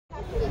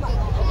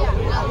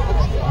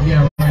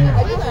Yeah, right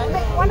here.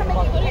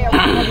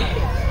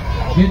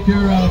 Get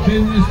your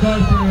business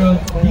card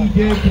for DJ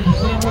for the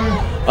summer.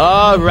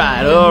 All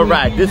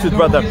right. This is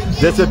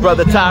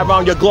brother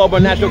Tyrone, your global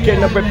natural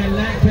kingdom,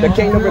 the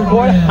kingdom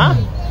reporter, huh?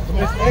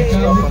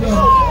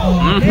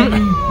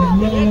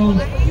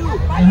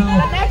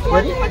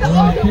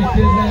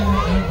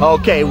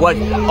 Okay, what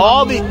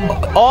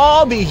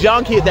all these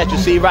young kids that you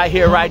see right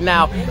here right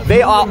now,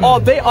 they are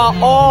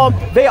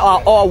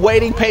all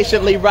waiting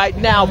patiently right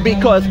now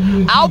because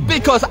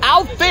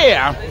out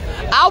there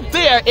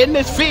in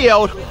this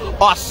field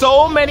are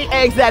so many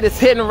eggs that is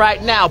hidden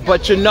right now,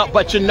 but you know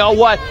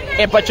what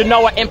in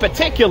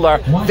particular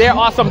there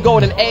are some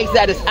golden eggs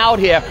that is out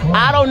here.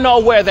 I don't know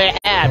where they're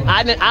at.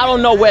 I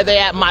don't know where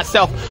they're at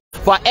myself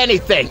for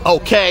anything,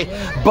 okay?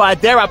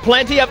 But there are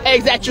plenty of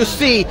eggs that you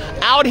see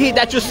out here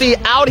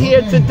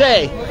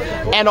today.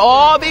 And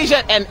all these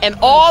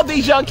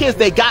young kids,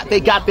 they got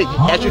the,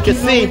 as you can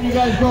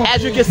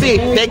see,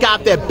 they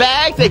got their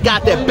bags, they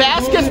got their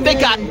baskets, they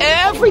got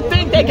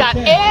everything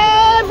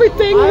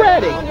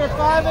ready.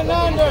 5 and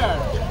under.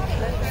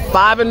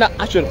 5 and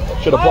under. I should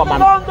have bought my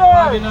 5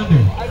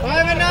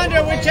 and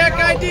under with check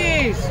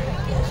IDs.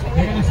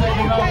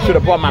 Should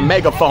have brought my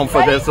megaphone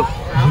for this.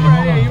 I'm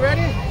ready. You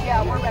ready?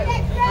 Yeah, we're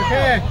ready.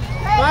 Okay.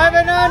 5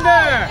 and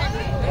under.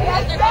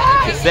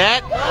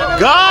 Set,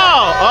 go!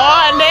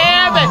 Oh,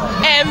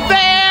 and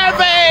there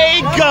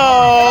they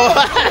go!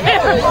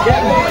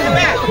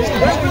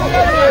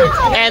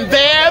 And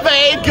there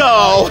they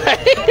go!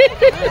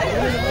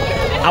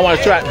 I want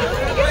to try,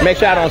 make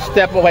sure I don't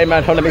step away,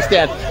 man. Let me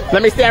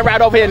stand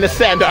right over here in the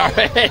center.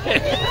 Hey,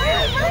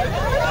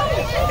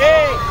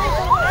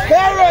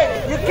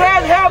 parent, you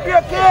can't help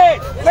your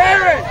kid.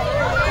 Parent,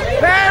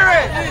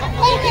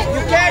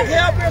 you can't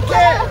help your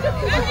kid.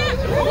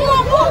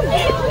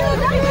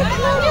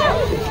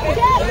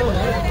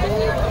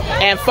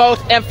 And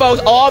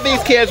folks, all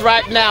these kids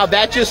right now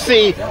that you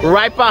see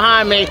right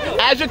behind me,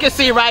 as you can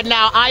see right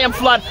now, I am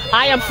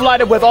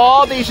flooded with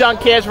all these young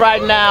kids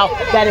right now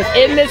that is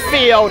in this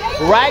field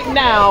right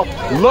now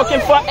looking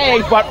for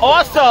eggs, but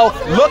also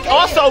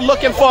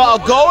looking for a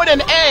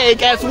golden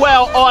egg as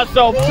well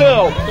also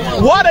too.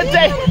 What a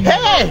day.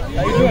 Hey,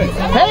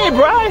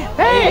 Brian.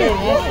 Hey,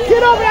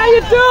 get over. How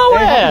you doing?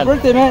 Hey, happy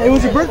birthday, man. It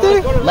was your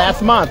birthday?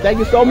 Last month. Thank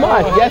you so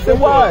much. Yes, it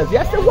was. You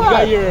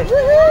got your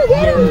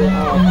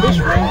fish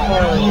ring.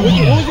 What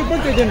was your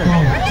birthday dinner?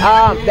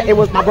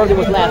 My birthday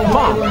was last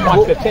month,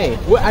 March 15th.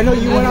 I know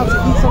you went out to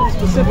eat something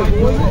specific.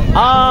 What was it?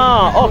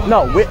 Oh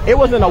no, it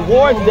was an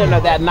awards dinner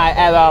that night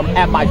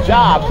at my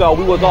job. So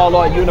we was all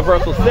on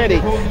Universal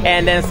City,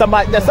 and then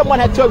someone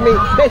had took me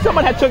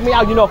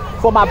out,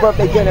 for my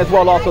birthday dinner as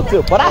well also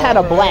too. But I had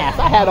a blast.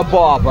 I had a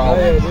ball, bro.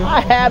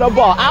 I had a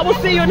ball. I will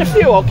see you in the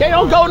few. Okay,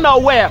 don't go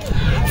nowhere.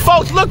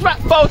 Folks,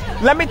 folks,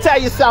 let me tell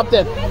you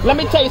something. Let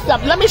me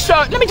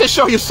just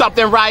show you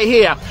something right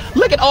here.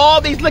 Look at all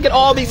these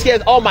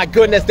kids. Oh my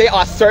goodness, they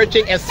are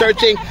searching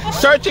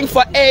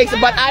for eggs,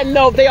 but I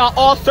know they are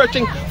all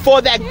searching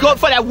for that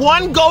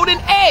one golden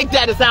egg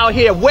that is out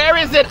here. Where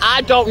is it?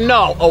 I don't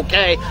know,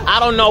 okay? I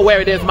don't know where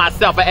it is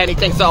myself or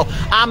anything, so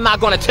I'm not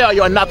going to tell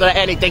you nothing or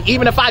anything,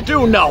 even if I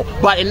do know.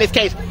 But in this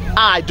case,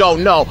 I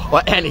don't know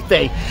or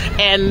anything.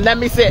 And let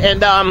me say,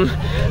 and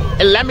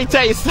let me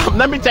tell you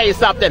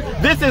something.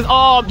 This is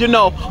all,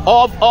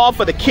 all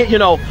for the kid,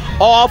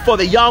 all for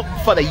the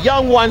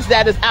young ones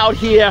that is out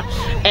here,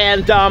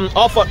 and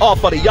all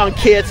for the young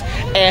kids.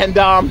 And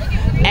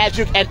as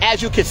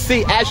you can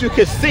see,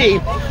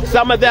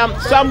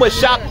 some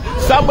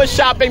with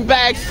shopping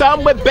bags,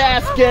 some with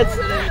baskets,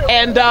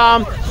 and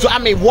so I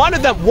mean, one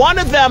of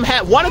them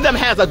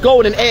has a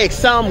golden egg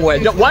somewhere.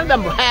 One of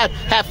them had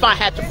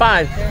to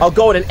find a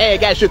golden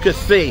egg, as you can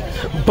see.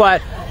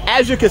 But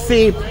as you can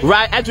see,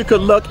 right, as you could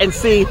look and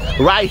see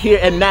right here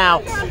and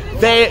now,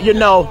 they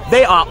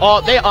are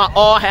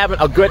all having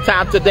a good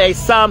time today.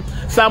 Some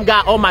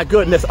got, oh my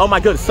goodness,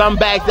 some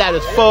bags that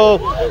is full,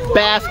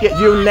 basket,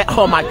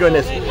 oh my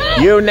goodness,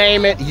 you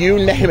name it.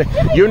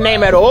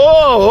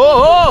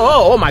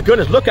 Oh my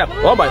goodness, look at,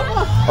 oh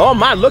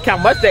my, look how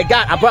much they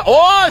got. But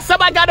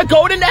somebody got a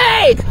golden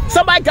egg.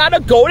 Somebody got a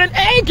golden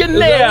egg in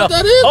there.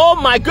 Oh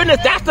my goodness,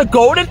 that's the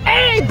golden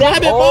egg.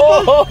 Grab it,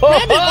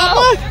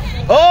 Papa.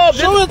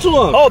 Show it to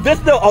him.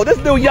 This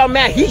new young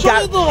man, he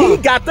got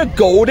the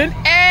golden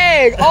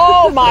egg.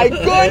 Oh my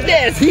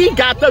goodness, he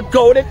got the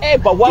golden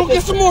egg. But what? Go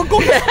get some more. Go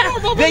get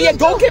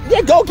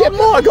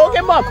more. Go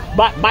get more.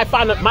 Might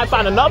find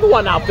another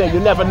one out there.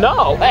 You never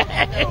know.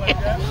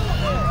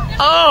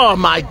 Oh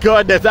my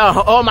goodness.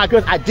 Oh my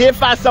goodness. I did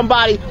find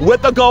somebody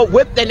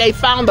and they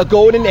found the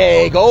golden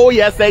egg. Oh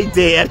yes, they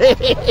did.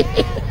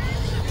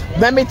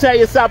 Let me tell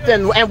you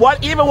something. And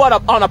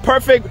on a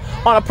perfect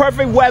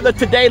weather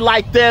today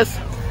like this,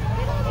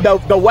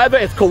 the weather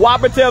is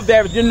cooperative.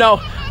 There's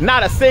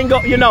not a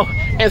single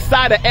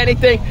inside of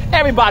anything.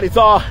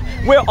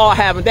 They're all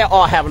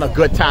having a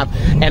good time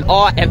and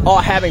all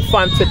having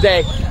fun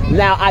today.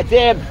 Now I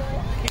did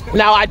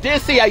Now I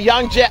did see a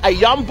young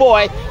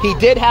boy. He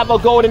did have a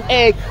golden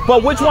egg.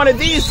 But which one of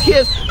these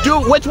kids do?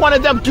 Which one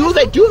of them do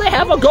they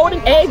have a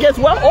golden egg as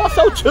well?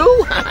 Also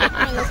too. Come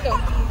on, let's go.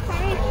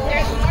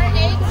 There's more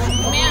eggs,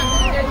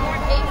 ma'am. There's more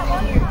eggs in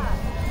here.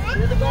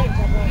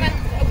 Come on.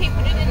 Okay,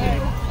 put it in there.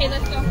 Okay,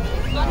 let's go.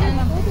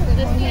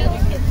 Let's see how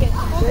these kids get.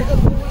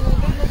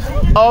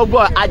 Oh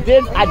boy, I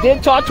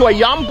did talk to a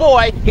young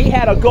boy. He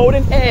had a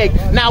golden egg.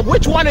 Now,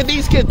 which one of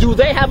these kids do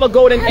they have a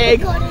golden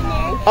egg?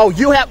 Oh,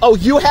 you have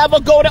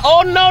a golden.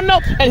 Oh no.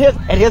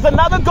 And here's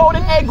another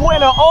golden egg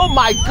winner. Oh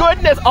my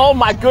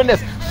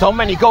goodness. So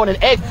many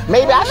golden eggs.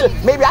 Maybe I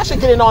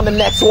should get in on the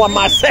next one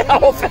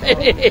myself.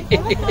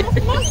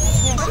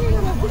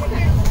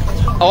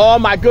 Oh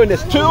my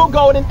goodness, 2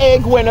 golden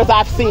egg winners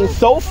I've seen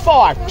so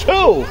far.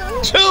 Two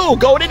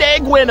golden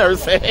egg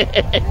winners.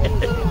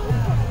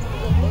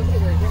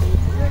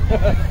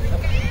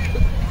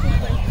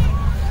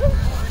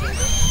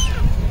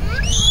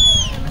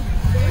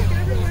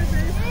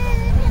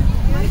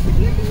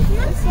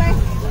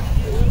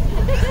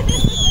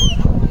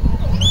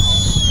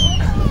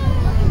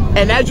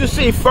 And as you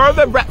see,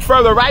 further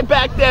right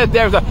back there,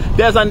 there's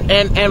an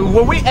and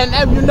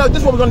you know, this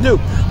is what we're gonna do.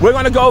 We're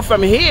gonna go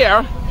from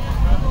here,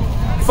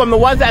 from the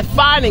ones that's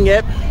finding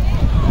it.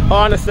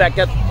 On a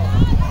second.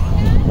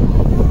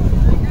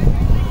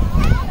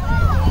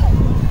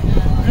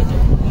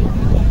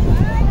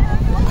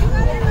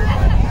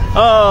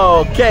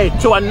 Okay,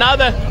 to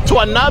another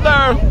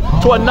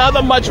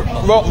much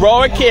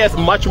rower kids,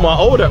 much more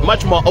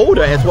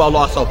older as well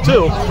also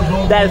too.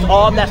 That's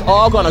all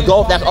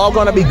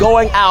gonna be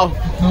going out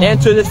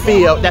into this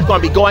field. That's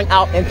gonna be going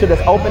out into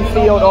this open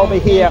field over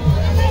here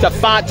to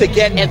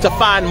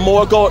find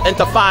more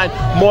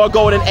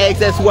golden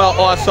eggs as well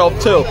also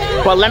too.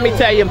 But let me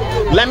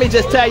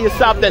just tell you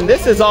something.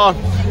 This is all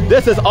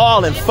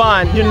in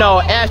fun, you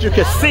know, as you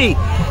can see.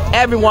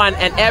 Everyone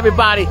and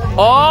everybody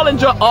all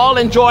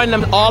enjoying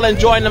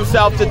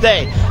themselves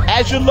today.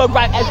 As you look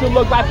right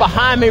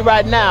behind me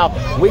right now,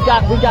 we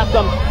got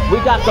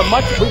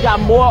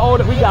more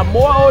older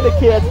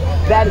kids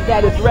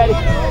that is ready.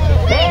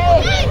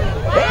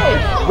 Hey,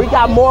 we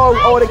got more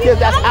older kids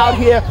that's out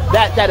here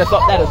that is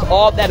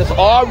all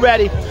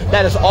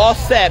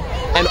set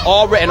and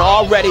all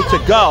ready to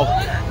go.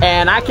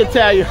 And I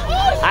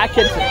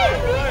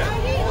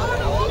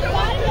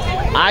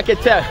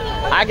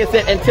can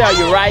sit and tell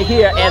you right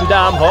here, and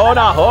hold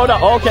on,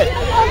 okay,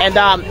 and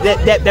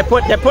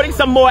they're putting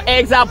some more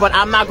eggs out, but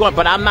I'm not going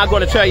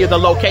to tell you the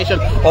location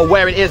or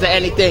where it is or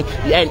anything,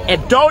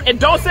 and don't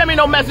send me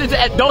no message,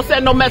 don't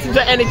send no message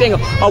or anything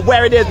of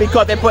where it is,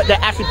 because they're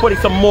actually putting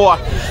some more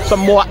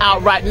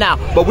out right now.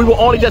 But we will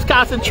only just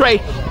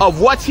concentrate of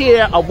what's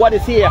here, of what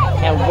is here,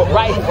 and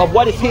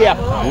what is here,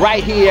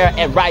 right here,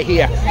 and right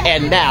here,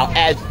 and now,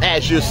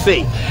 as you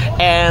see.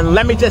 And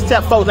let me just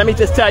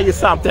tell you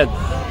something.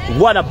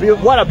 What a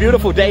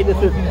beautiful day this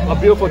is. A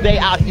beautiful day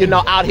out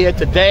here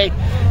today.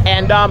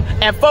 And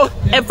folks,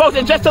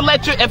 just to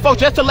let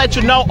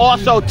you know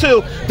also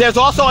too, there's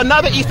also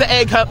another Easter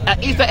egg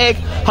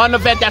hunt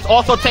event that's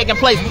also taking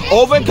place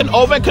over in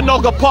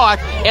Canoga Park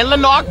in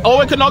Lanark,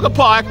 over in Canoga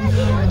Park,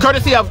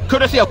 courtesy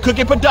of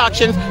Cookie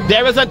Productions.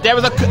 There is an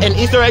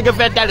Easter egg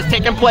event that is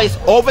taking place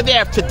over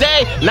there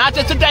today, not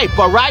just today,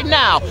 but right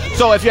now.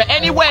 So if you're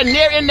anywhere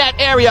near in that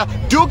area,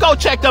 do go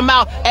check them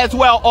out as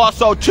well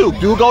also too.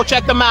 Do go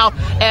check them out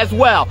as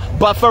well.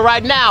 But for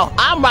right now,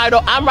 I'm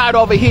right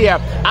over here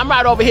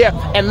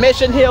in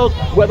Mission Hills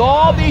with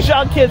all these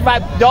young kids,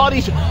 all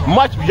these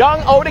much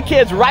young older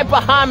kids right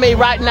behind me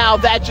right now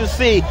that you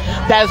see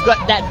that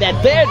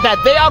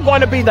they are going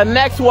to be the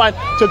next one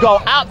to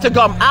come out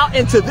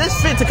into this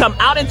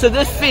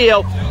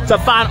field to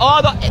find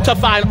all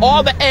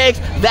the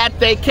eggs that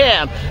they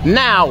can.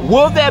 Now,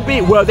 will there be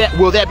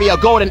a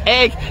golden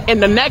egg in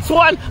the next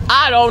one?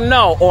 I don't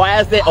know. Or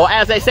as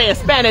they say in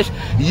Spanish,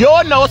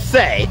 yo no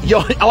sé.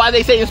 Or as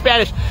they say in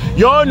Spanish,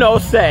 yo no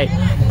sé.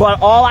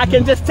 But all I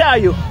can just tell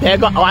you, they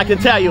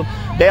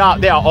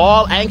are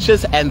all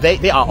anxious, and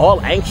they are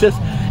already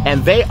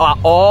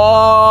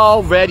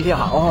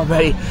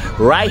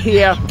right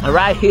here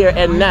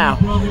and now.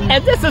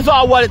 And this is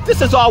all where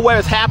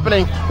it's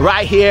happening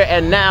right here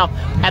and now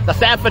at the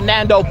San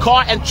Fernando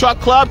Car and Truck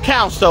Club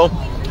Council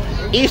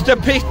Easter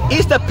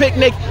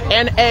picnic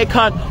and egg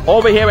hunt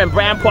over here in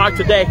Brand Park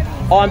today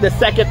on the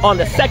second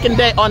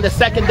day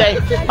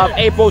of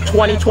April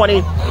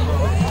 2020.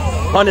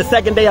 On the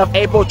second day of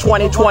April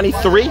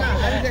 2023,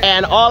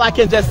 and all I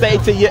can just say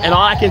to you,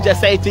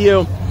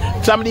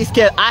 some of these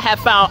kids I have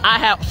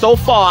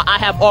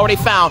already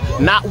found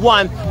not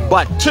one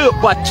but two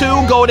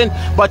golden.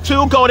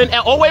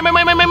 Oh wait,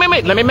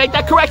 let me make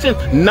that correction.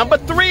 Number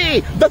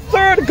 3, the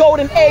third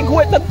golden egg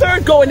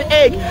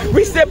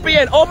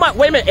recipient. Oh my,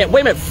 wait a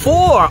minute,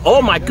 4.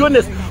 Oh my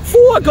goodness,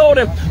 2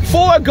 golden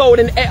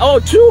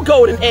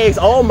eggs.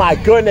 Oh my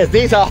goodness,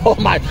 these are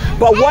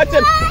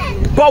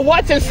But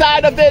what's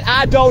inside of it,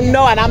 I don't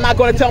know, and I'm not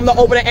going to tell them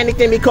to open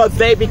anything because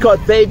they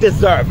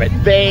deserve it.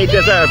 They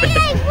deserve it.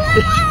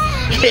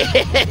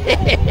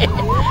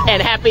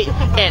 and a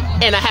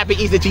happy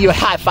Easter to you.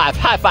 High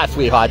five,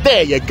 sweetheart.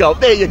 There you go.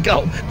 There you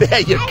go.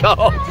 There you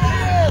go.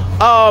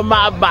 Oh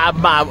my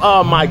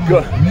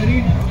good.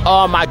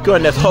 Oh my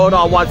goodness. Hold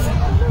on once.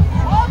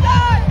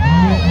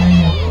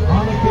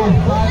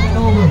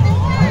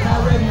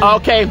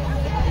 Okay.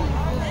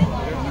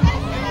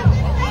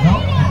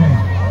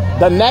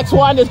 The next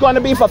one is going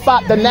to be for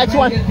 5. The next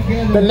one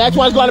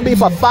is going to be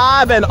for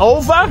 5 and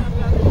over.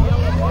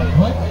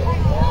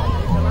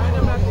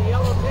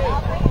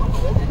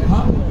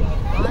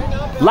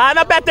 Line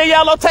up at the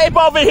yellow tape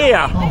over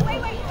here.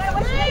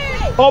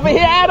 Over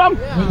here, Adam.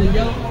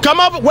 Come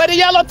over where the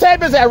yellow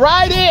tape is at.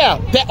 Right here.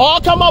 They all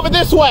come over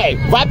this way.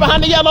 Right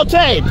behind the yellow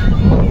tape.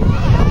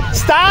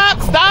 Stop!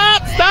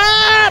 Stop!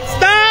 Stop!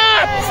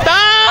 Stop!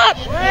 Stop!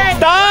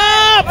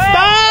 Stop!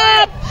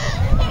 Stop!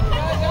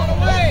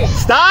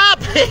 Stop!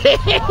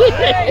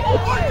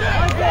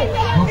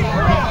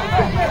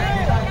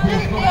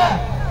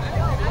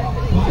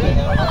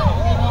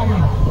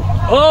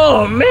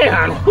 Oh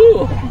man!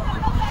 Whew.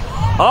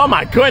 Oh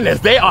my goodness!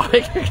 They are.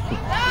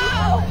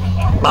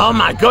 Oh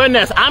my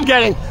goodness! I'm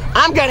getting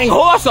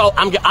hoarse.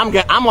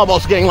 I'm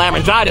almost getting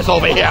laryngitis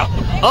over here.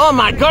 Oh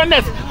my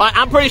goodness!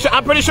 I'm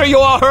pretty sure you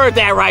all heard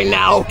that right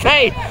now.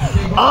 Okay?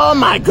 Oh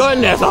my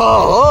goodness!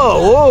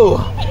 Oh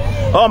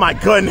my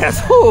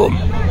goodness! Whew.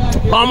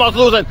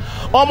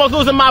 Almost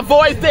losing my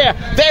voice there.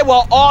 They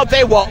were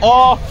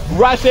all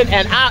rushing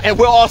and out, and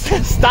we're all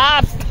saying,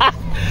 stop.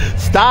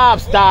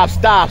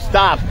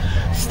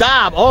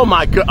 Oh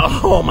my god.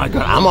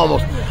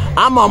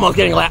 I'm almost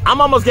getting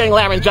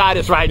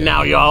laryngitis right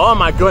now, y'all. Oh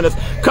my goodness.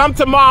 Come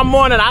tomorrow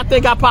morning, I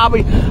think I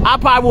probably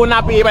will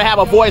not be able to have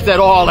a voice at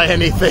all or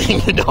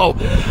anything, you know.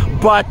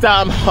 But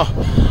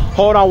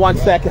hold on one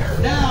second.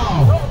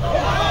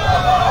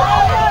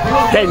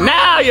 Okay,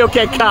 now you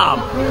can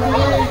come.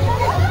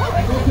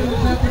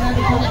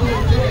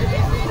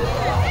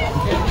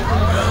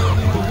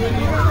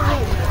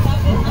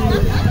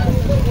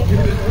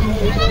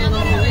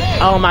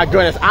 Oh my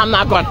goodness, I'm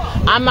not going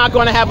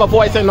to have a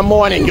voice in the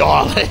morning,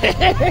 y'all.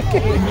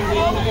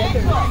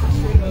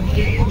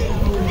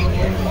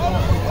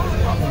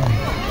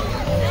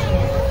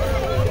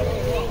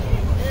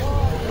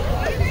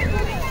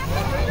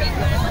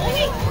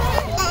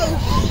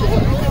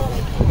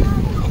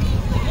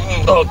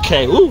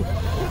 Okay, ooh.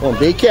 Well,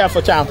 be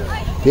careful, child.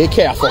 Be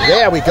careful.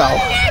 There we go.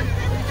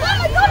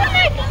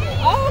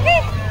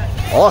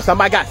 Oh,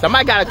 somebody got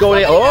to go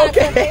there.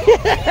 Okay.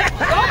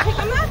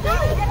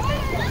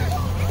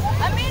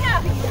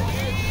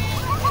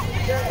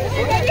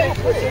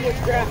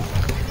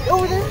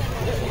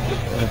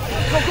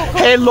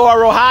 Hey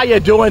Laurel, how you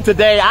doing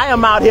today? I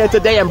am out here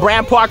today in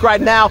Brand Park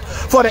right now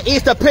for the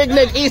Easter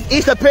picnic,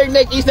 Easter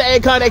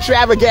egg hunt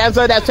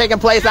extravaganza that's taking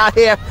place out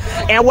here.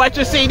 And what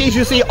you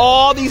see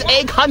all these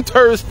egg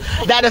hunters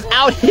that is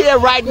out here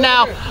right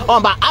now.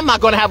 But I'm not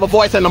going to have a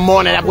voice in the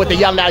morning with the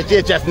young that I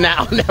did just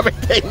now and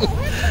everything.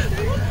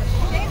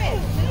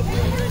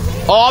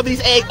 All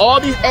these egg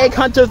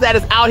hunters that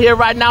is out here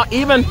right now,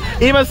 even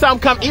some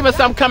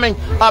coming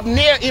up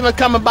near, even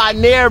coming by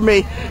near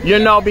me, you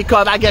know,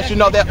 because I guess, you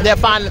know, they're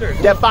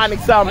finding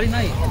some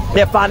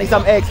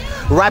eggs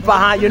right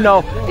behind, you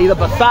know, either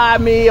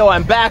beside me or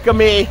in back of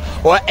me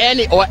or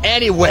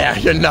anywhere,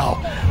 you know.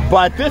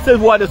 But this is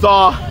what is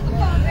all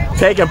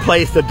taking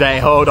place today.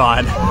 Hold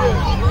on.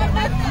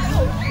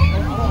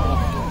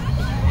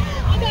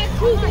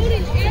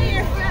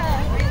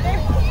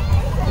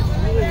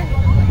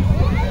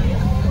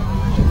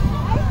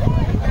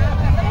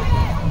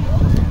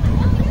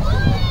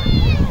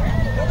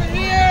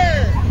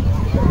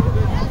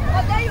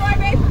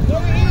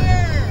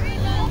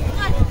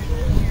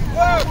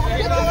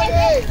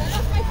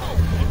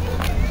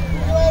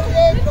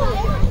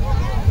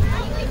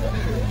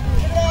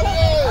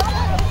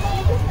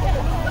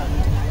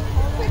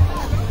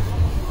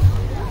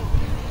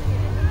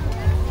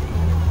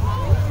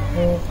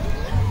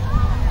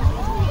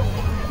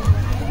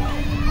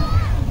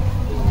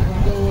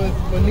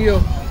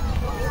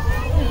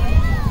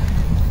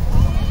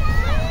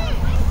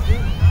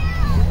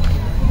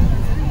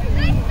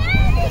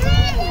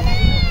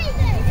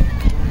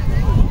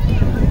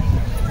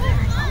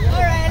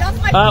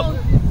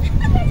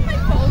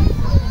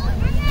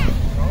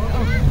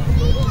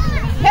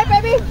 Hey,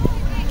 baby.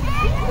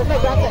 That's my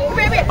grandson.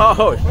 Hey, baby.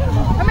 Oh.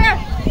 Come here.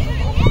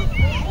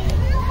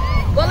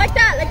 Go like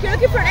that, like you're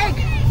looking for an egg.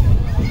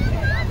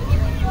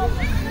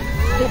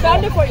 We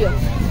found it for you.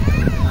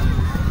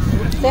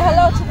 Say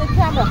hello to the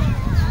camera.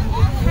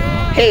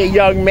 Hey,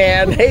 young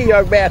man. Hey,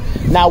 young man.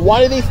 Now,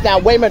 one of these. Now,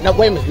 wait a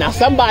minute. Now,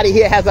 somebody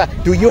here has a.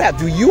 Do you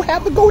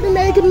have a golden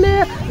egg in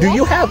there? Do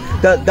you have?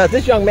 Does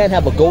this young man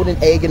have a golden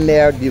egg in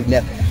there? You've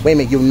never. Wait a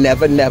minute. You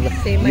never.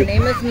 Say, my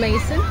name is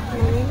Mason.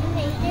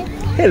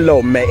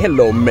 Hello, Mason.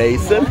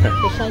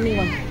 The shiny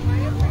one.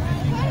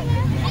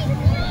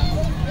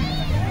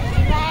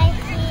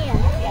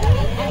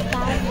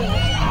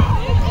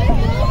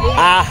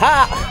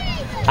 Aha!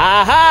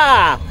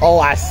 Aha! Oh,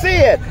 I see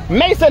it.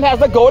 Mason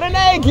has a golden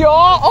egg,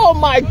 y'all. Oh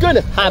my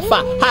goodness. High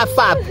five,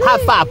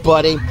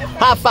 buddy.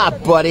 High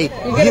five, buddy.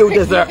 You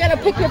deserve. You gotta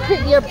pick your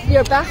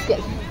basket.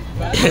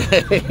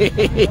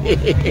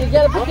 You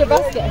gotta pick your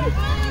basket.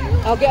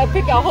 I'll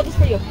hold this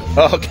for you.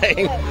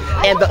 Okay.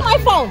 And my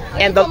phone.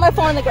 And put my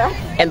phone in the grass.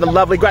 And the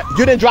lovely grass.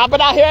 You didn't drop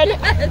it out here? I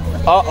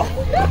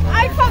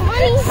found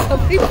money.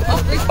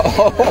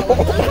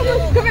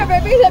 Come here,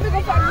 baby. Let me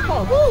go find your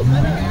phone.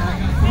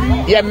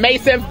 Yeah,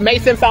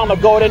 Mason found a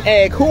golden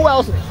egg. Who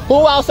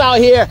else out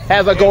here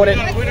has a golden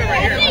egg?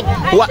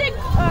 I think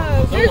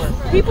there's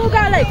people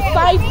got like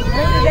 5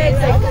 golden eggs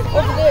like over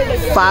there.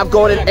 Like, 5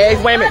 golden eggs.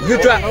 Wait a minute.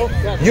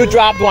 You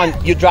dropped one.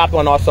 You dropped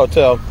one also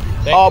too.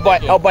 Oh boy,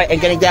 and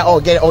getting that.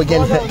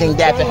 Getting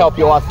that to help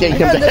you off. Getting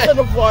him this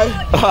little boy.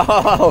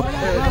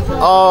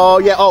 Oh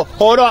yeah. Oh,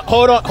 hold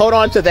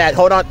on to that.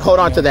 Hold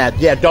on to that.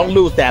 Yeah, don't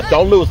lose that.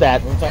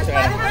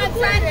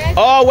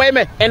 Oh, wait a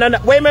minute. And then,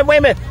 wait a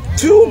minute.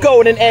 2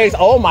 golden eggs.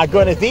 Oh my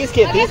goodness, these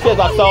kids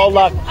are so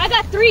lucky. I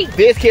got 3.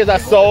 These kids are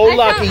so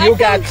lucky. You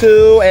got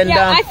 2, and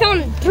yeah, I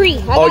found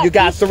 3. You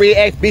got 3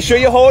 eggs. Be sure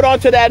you hold on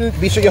to that.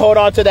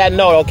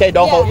 Note, okay?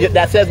 Don't hold.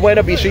 That says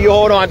winner. Be sure you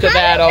hold on to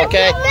that,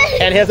 okay?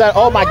 And here's a.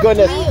 Oh my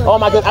goodness.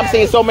 I'm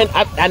seeing so many.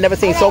 I never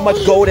seen so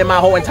much gold in my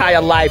whole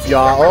entire life,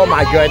 y'all. Oh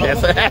my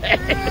goodness.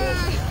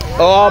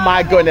 Oh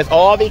my goodness.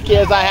 All these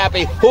kids are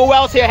happy. Who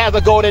else here has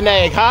a golden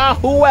egg, huh?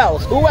 Who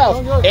else?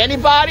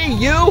 Anybody?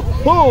 You?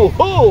 Who?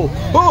 Oh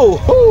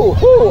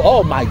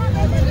my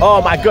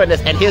goodness.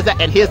 And here's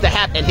the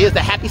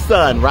happy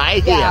son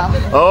right here.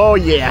 Yeah. Oh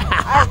yeah.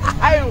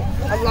 I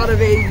have a lot of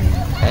babies.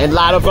 And a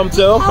lot of them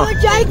too.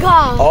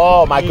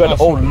 Oh my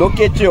goodness. Oh, look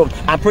at you.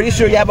 I'm pretty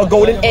sure you have a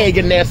golden egg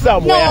in there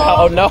somewhere. No.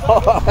 Oh no.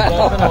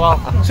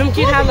 Some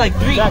kid had like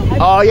 3.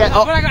 Oh yeah.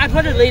 Oh. I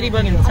put a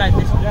ladybug inside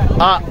this.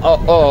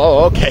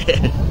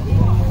 Okay.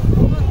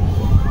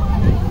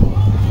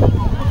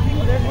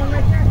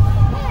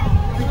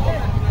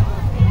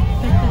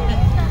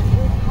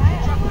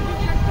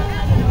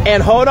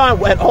 And hold on.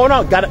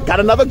 Got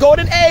another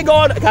golden egg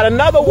on. Got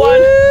another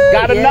one.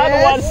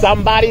 Another one.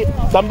 Somebody's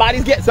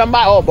getting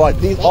somebody. Oh boy,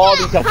 all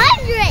these.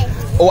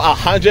 100. Oh,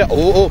 100.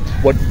 Oh.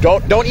 Well,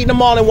 don't eat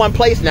them all in one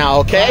place now,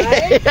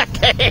 okay?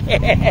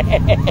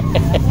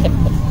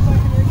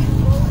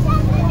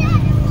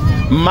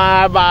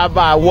 My.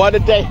 What a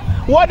day.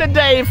 What a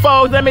day,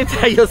 folks. Let me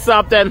tell you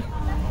something.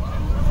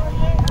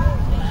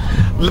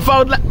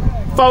 Folks,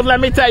 let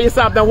me tell you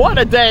something. What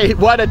a day.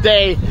 Well, the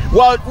day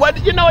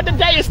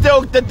is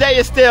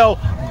still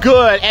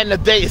good, and the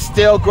day is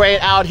still great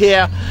out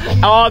here.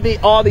 All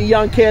the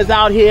young kids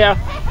out here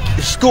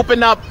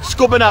scooping up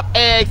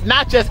eggs,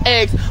 not just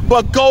eggs,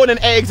 but golden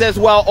eggs as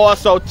well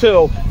also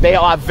too. They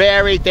are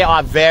very,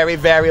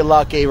 very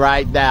lucky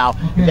right now.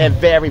 They're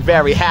very,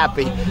 very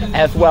happy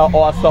as well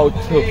also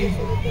too.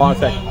 Hold on a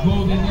second.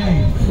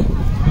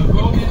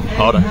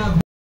 Hold on.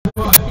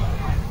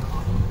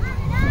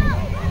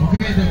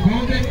 Okay, the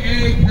golden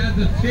egg has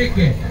a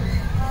ticket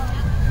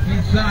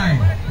inside.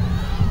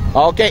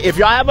 Okay, if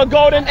y'all have a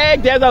golden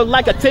egg, there's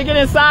like a ticket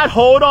inside.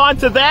 Hold on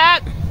to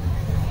that.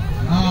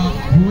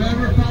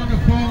 Whoever found a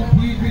phone,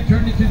 please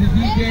return it to the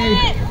DJ.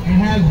 It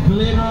has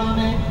glitter on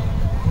it.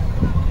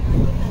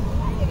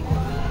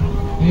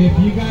 If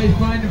you guys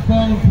find a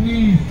phone,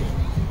 please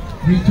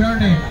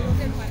return it.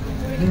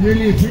 We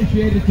really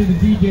appreciate it to the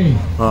DJ.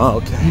 Oh,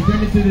 okay.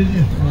 Return it to the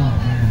DJ. Oh,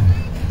 man.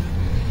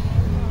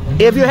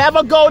 If you have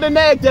a golden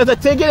egg, there's a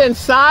ticket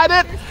inside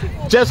it.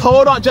 Just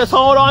hold on to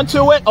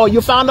it. Oh,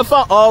 you found the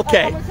phone?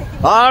 Okay.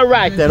 All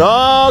right then.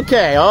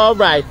 Okay. All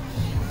right.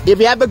 If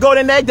you have the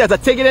golden egg, there's a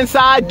ticket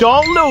inside.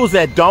 Don't lose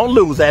it.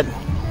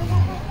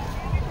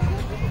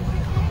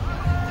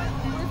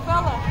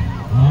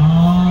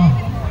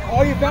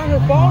 Oh, you found her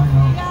phone?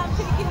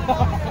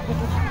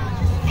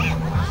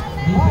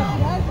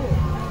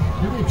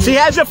 She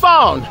has your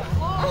phone.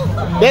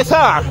 It's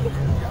her.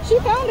 She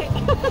found it.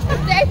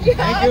 Thank you.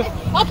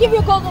 I'll give you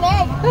a golden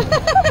egg.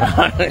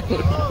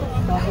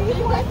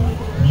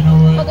 You know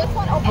what? I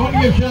want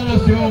to give shout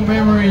outs to old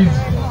memories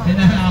in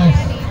the house.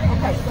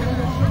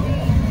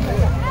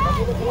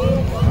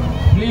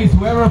 Please,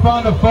 whoever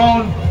found a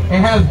phone, it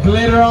has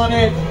glitter on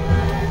it.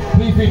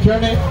 Please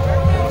return it.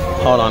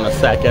 Hold on a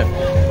second.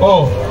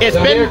 Oh, it's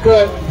the been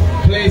haircut.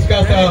 Please,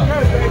 got the.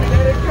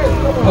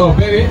 Oh,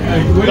 baby.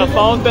 The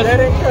phone's been.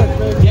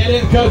 Get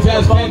it, cause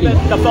has candy.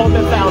 The phone's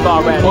been found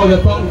already. Oh, the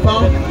phone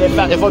found?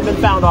 The phone's been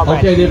found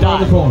already. Okay, they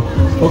found the phone.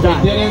 Okay,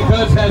 get in,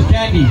 cause has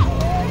candy.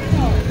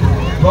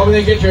 Go over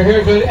there, get your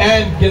haircut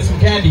and get some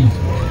candy.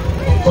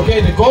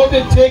 Okay, the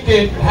golden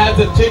ticket has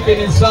a ticket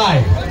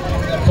inside.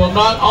 So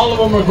not all of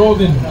them are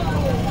golden.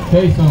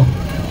 Okay, so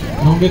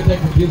don't get that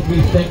confused,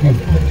 please. Thank you.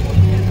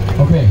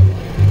 Okay.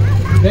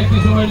 Thank you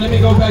so much. Let me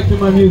go back to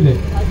my music.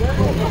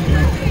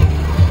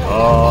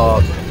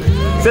 Oh,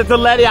 Sister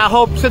Letty, I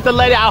hope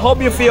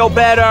you feel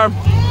better.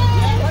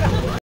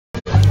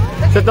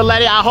 Sister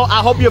Letty, I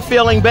hope you're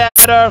feeling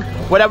better.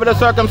 Whatever the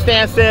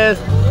circumstances,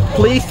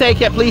 please take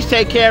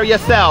care of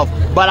yourself.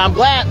 But I'm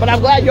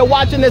glad you're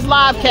watching this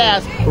live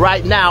cast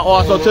right now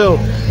also too.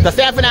 the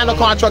San Fernando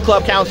Car Truck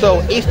Club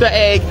Council Easter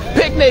egg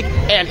picnic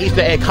and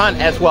Easter egg hunt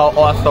as well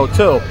also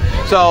too.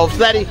 So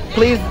Sletty,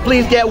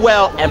 please get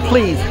well and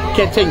please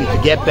continue to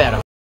get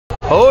better.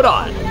 Hold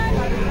on.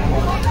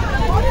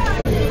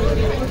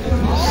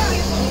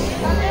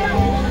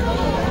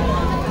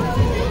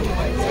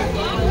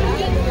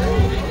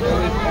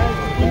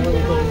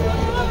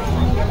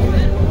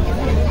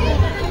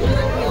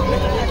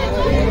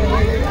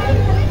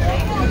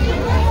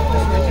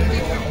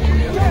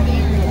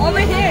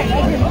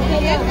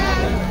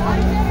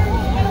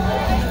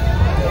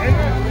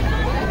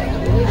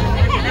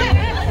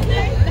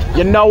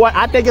 You know what?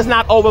 I think it's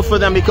not over for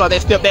them because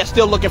they're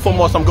still looking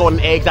for some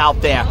golden eggs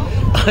out there.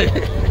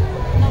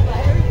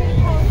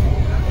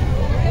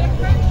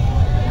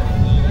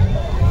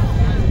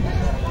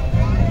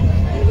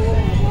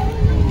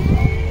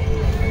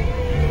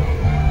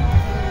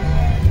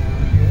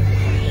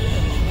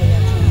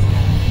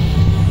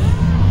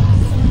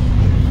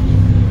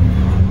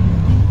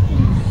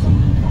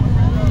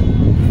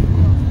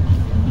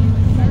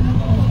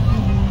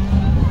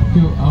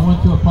 I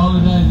want to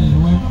apologize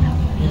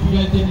if you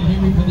guys didn't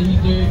hear me for the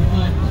Easter egg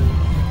hunt.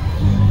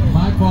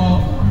 My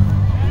fault.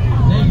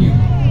 Thank you.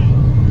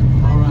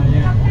 All right,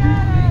 yeah.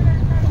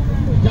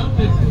 Jump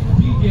this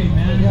DJ,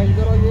 man. Yeah, you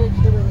got all your eggs.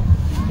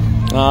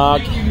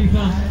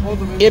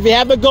 If you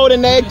have the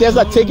golden egg, there's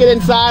a ticket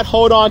inside.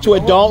 Hold on to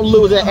it. Don't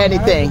lose it.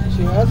 Anything.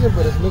 She has it,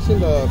 but it's missing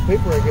the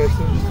paper, I guess.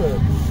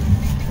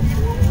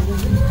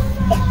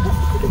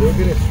 They're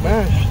getting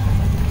smashed.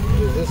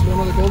 Is this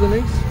one of the golden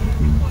eggs?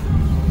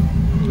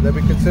 Would that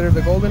be considered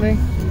the golden egg?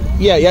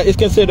 Yeah, it's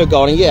considered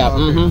golden. Yeah.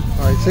 Okay. All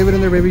right, save it in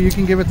there, baby. You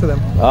can give it to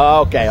them.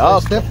 Okay. I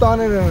stepped on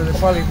it and it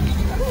probably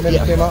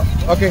came out.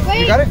 Okay,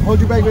 Wait, you got it? Hold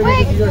your bag, baby.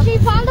 Wait, she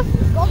found the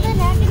golden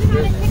egg and you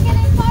found a chicken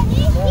inside.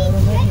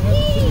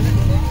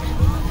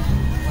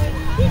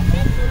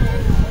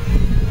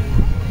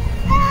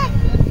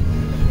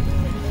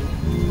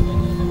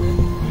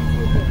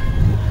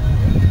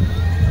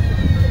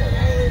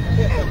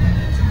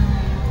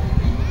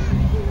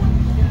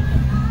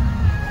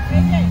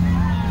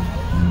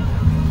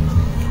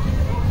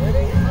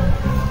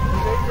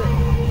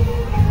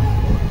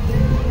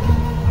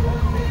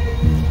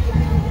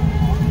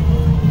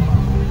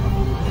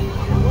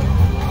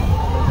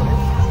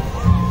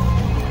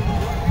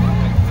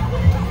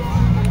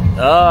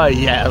 Oh,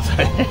 yes.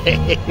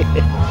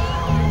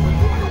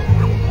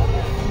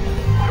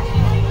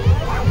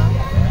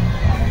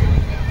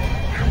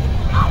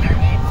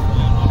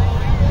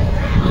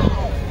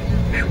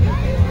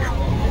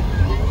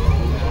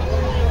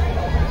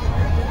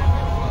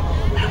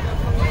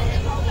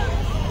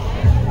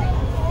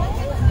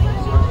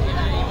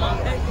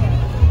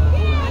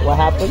 What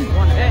happened? You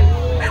want it?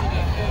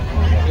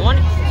 You want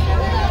it?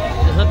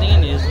 There's nothing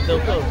in it. It's still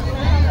closed.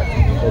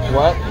 It's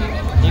what?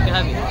 You can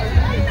have it.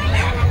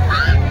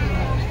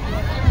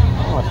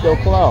 Oh, it's still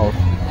closed.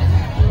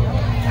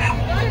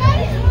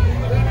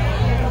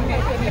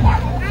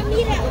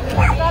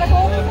 Gotta go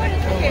over the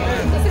ticket.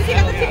 Does he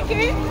have the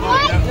ticket?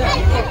 What?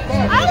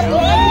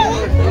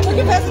 You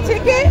can pass the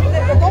ticket?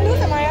 Don't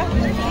lose it, Maya.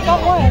 You got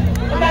one.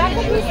 The back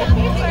will lose the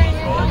paper.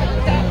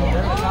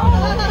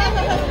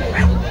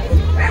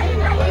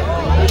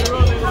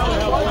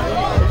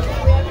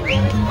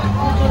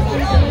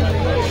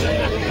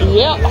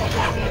 Yep.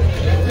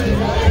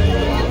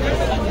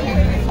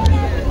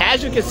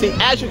 As you can see,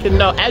 as you can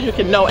know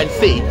and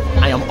see,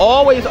 I am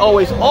always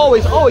being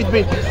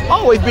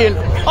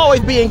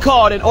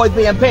called and always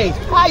being paid.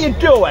 How you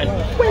doing?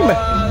 Wait a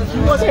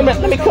minute.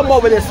 Let me come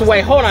over this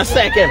way. Hold on a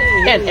second.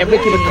 And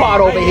Ricky the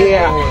card over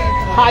here.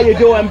 How you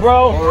doing,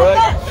 bro? All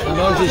right.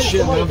 How's this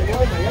shit, man?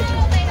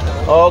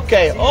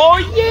 Okay. Oh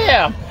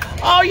yeah.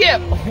 Oh yeah.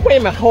 Wait a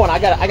minute. Hold on. I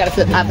gotta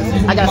sit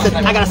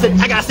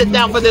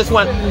down for this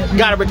one.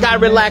 Gotta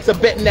relax a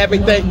bit and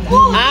everything.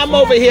 I'm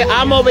over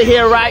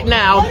here right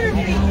now.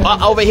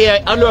 Over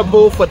here under a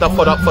booth for the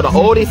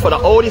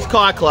Oldies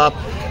Car Club.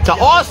 To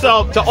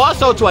also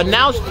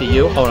announce to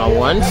you. Hold on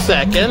one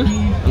second.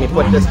 Let me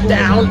put this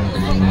down.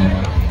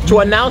 To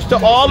announce to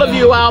all of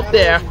you out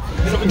there.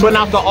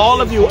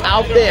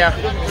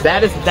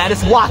 That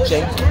is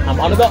watching. I'm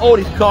under the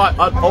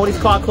Oldies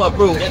Car Club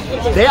roof.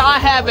 They are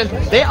having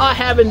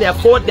their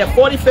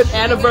 45th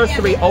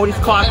anniversary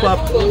Oldies Car Club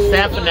in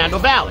San Fernando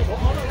Valley.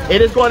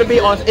 It's going to be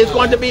on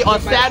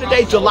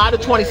Saturday, July the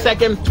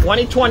 22nd,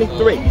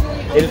 2023.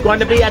 It is going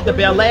to be at the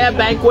Bel Air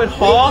Banquet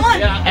Hall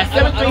at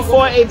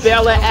 7348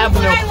 Bel Air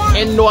Avenue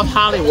in North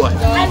Hollywood.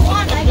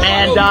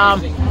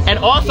 And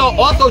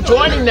also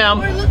joining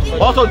them,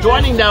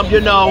 you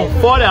know,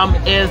 for them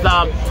is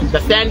the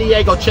San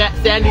Diego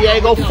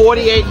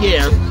 48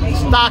 years,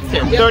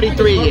 Stockton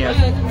 33 years,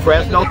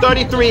 Fresno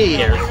 33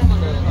 years,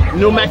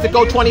 New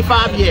Mexico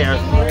 25 years,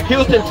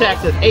 Houston,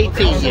 Texas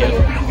 18 years,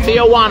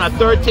 Tijuana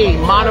 13,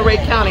 Monterey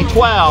County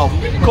 12,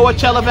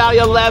 Coachella Valley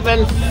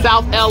 11,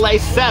 South LA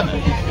 7,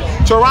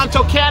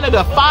 Toronto,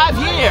 Canada 5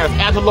 years,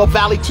 Antelope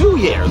Valley 2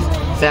 years,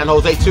 San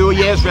Jose 2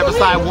 years,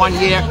 Riverside 1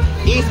 year,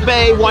 East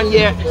Bay 1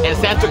 year, and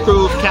Santa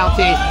Cruz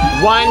County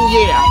 1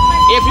 year.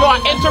 If you are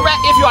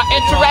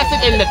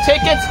interested in the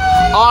tickets,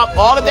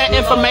 all of that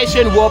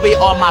information will be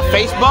on my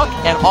Facebook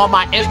and on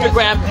my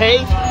Instagram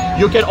page.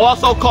 You can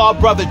also call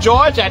Brother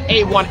George at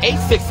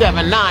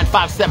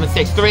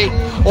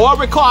 818-679-5763 or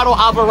Ricardo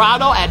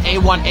Alvarado at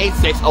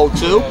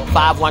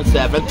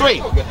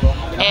 818-602-5173.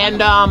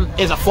 And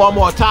is a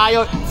formal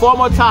attire,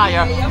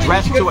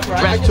 dressed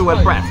to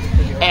impress.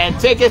 And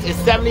tickets is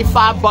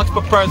 $75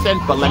 per person,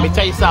 but let me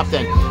tell you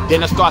something.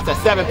 Dinner starts at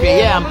 7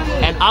 p.m.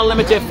 and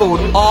unlimited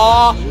food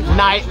all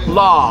night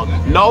long.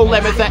 No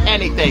limits to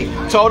anything.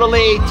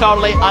 Totally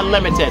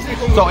unlimited.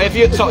 So if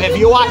you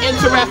are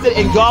interested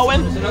in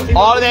going,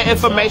 all of that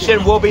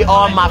information will be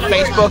on my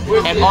Facebook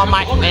and on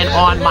my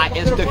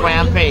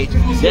Instagram page.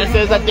 This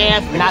is a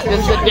dance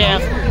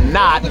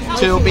not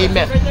to be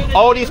missed.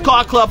 Oldies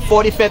Car Club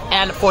 45th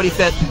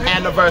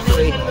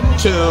anniversary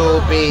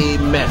to be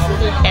missed.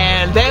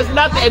 And there's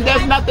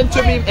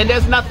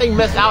nothing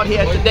missed out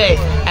here today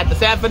at the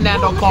San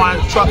Fernando Car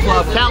Truck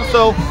Club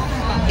Council.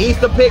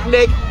 Easter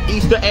picnic,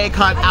 Easter egg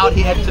hunt out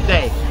here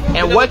today.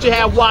 And what you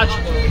have watched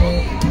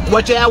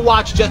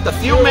just a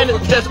few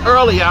minutes just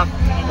earlier,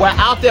 we're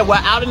out in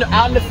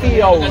the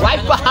field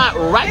right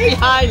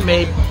behind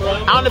me.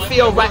 Out in the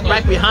field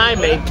right behind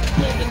me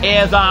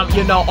is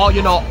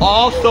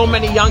so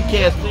many young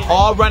kids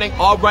all running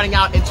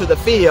out into the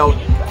field.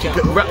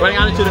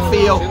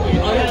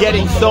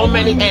 Getting so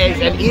many eggs,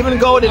 and even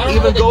golden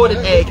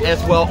egg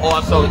as well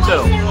also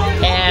too.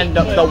 And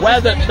the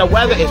weather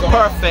is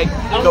perfect.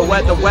 The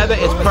weather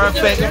is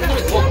perfect.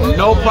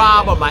 No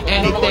problem or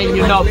anything.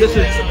 This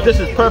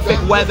is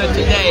perfect weather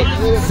today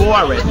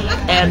for it.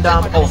 And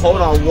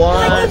hold on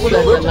one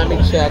second. Let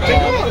me check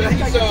out.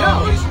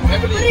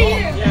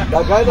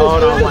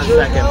 Hold on 1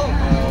 second.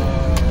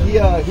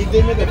 He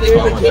gave me the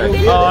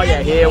favorite. Oh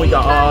yeah, here we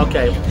go. Oh,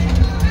 okay.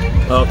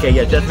 Okay,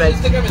 yeah, just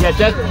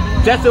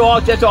to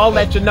all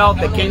let you know,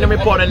 the Kingdom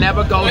Reporter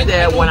never goes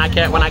there when I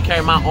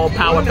carry my own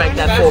power bank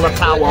that's full of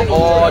power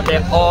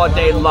all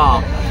day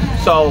long.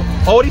 So,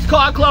 Oldies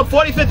Car Club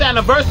 45th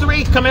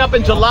anniversary coming up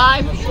in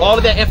July. All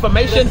of that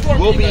information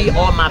will be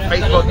on my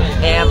Facebook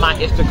and my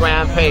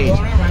Instagram page.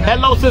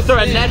 Hello, Sister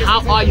Annette,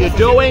 how are you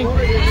doing?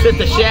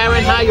 Sister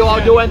Sharon, how you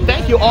all doing?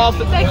 Thank you all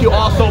so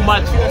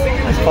much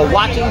for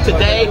watching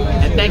today,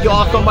 and thank you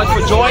all so much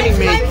for joining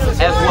me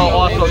as well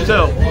also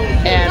too.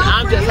 And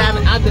I'm just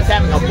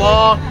having a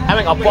ball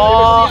and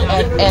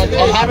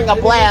having a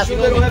blast.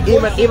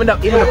 Even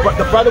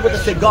the brother with the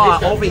cigar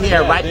over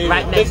here, right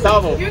next to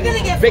him.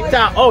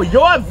 Victor, oh,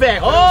 you're Vic.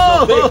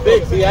 Oh,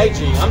 big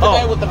VIG. I'm the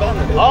guy with the van.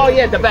 Oh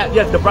yeah, the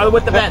brother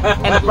with the van,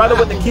 and the brother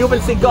with the Cuban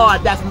cigar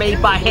that's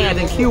made by hand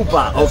in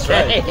Cuba.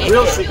 Okay, right.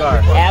 Real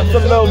cigar.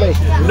 Absolutely,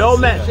 no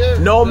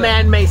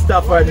man-made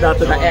stuff or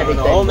nothing or anything.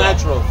 All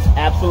natural.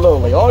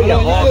 Absolutely. Oh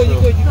yeah,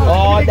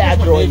 all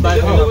natural.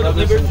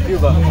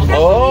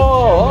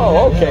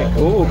 Oh, okay,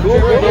 cool.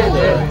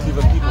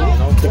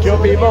 The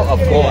Cuban people, of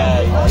course.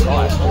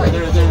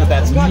 They're in the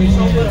bad spot.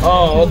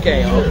 Oh,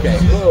 okay,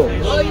 cool.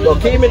 So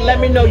Keeman, let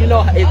me know. I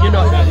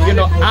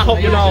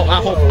hope good.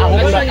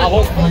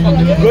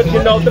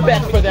 The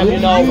best for them.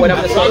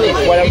 Whatever the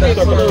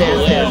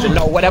circumstance is.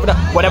 Whatever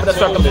the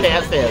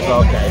circumstance is.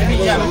 Okay.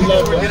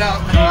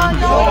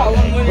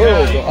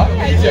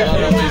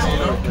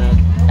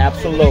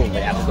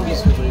 Absolutely.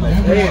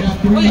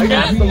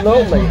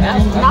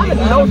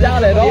 No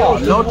doubt at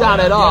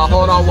all.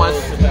 Hold on one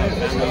second.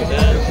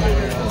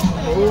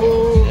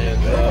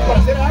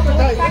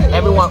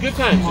 Everyone. Good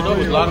times,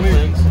 with a lot of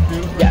friends.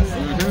 Yes.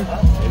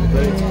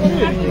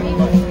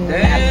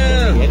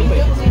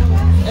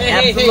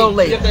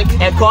 Absolutely.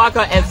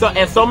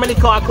 And so many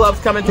car clubs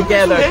coming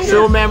together.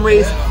 True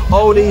memories,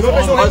 oldies.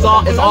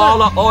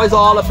 Always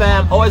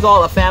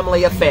all a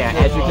family affair,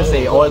 as you can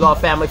see. Always all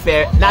family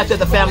affair. Not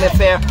just a family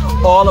affair,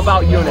 all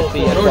about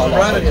unity. All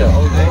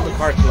the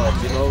car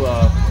clubs,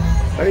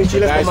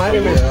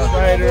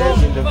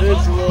 riders,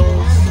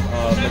 individuals,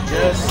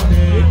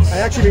 majestics. I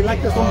actually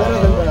like this one better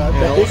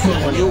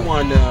than the new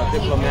one,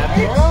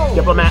 diplomatics.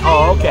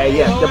 Oh, okay,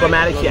 yes,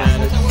 diplomatics, yes.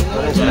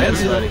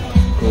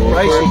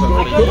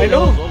 I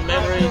know.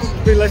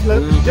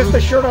 Just the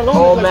shirt alone.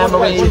 Old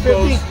memories.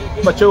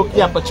 Pachuco,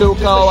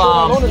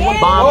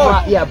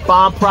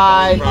 Bomb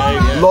Pride,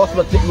 Los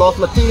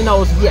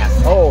Latinos, yes.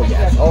 Oh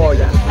yes.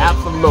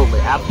 Absolutely.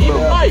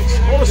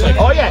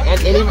 Oh yeah,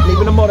 and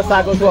even the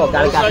motorcycle as well.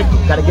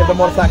 Gotta give the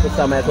motorcycle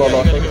some as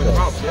well.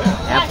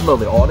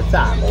 Absolutely, all the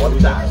time.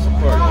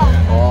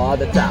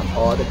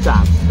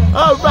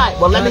 All right,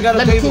 well let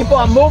me keep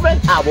on moving.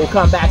 I will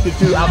come back to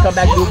you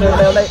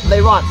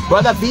later on.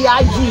 Brother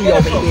VIG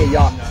over here,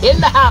 y'all. In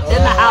the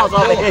house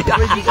over here.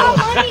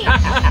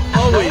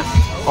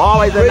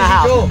 Always in the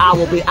house. I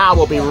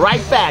will be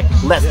right back.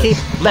 Let's keep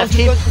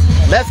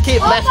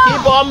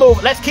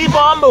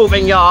on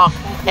moving, y'all.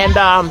 And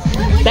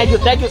thank you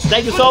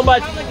so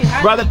much,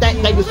 brother.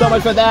 Thank you so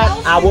much for that.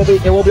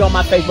 It will be on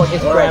my Facebook,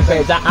 Instagram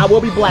page. I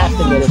will be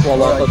blasting it as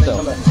well also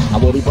too. I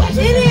will be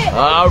blasting it.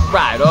 All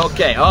right,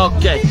 okay.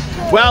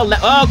 Well,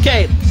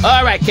 okay.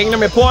 All right,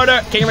 Kingdom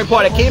Reporter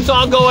keeps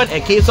on going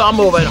and keeps on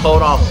moving.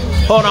 Hold on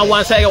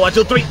 1 second. 1,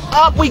 2, 3.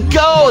 Up we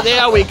go.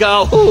 There we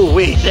go. Ooh,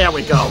 there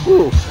we go.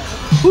 Ooh,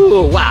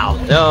 wow.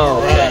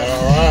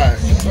 Okay.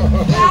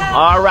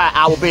 All right.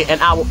 I will be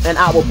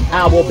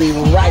be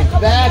right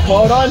back.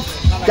 Hold on.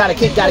 Gotta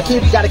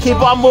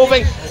keep on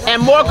moving.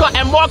 And more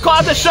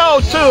cars to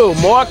show too.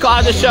 More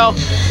cars to show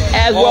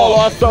as well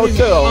also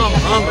too. I'm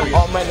hungry.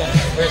 Oh man.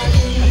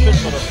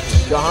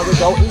 You're hungry?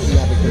 Don't eat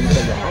that because you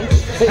say you're hungry.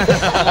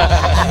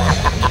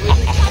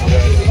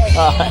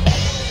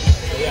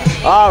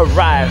 All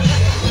right.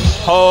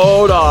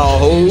 Hold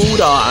on.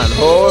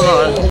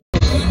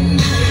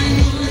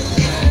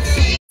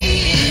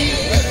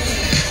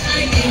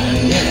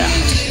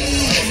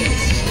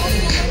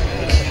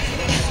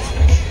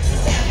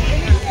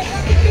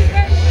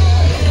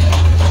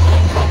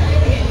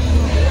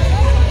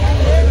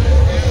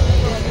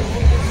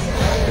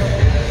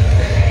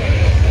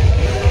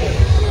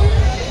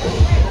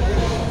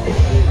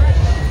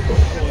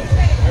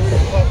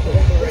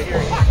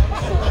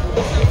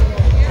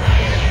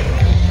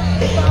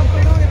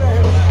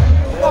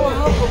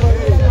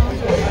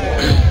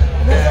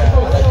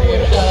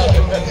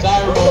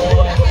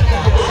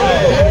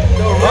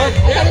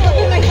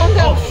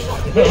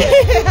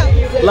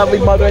 Lovely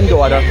mother and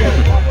daughter.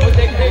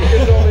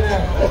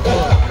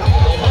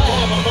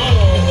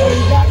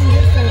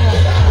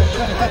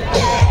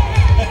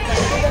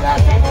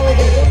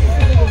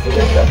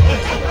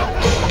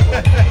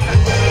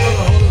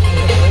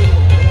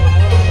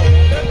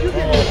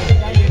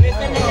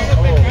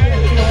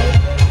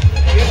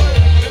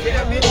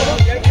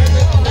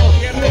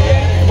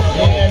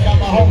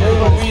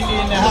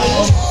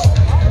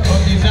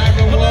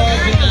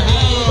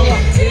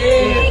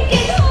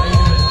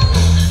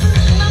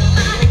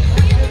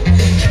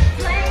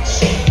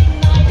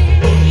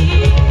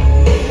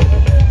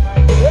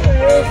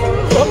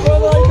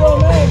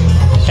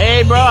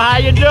 Hey bro, how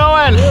you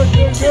doing?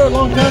 Good.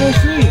 Long time no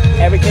see.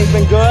 Everything's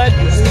been good?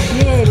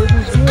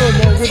 Everything's good,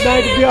 man. Good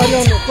night to be out here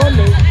on the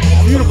Sunday.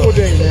 Beautiful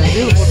day, man.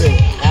 Beautiful day.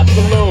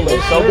 Absolutely.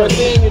 So good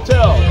seeing you too.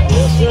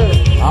 Yes, sir.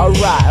 All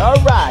right.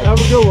 Have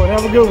a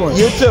good one.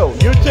 You too.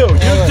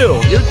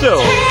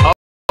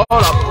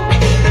 Hold up.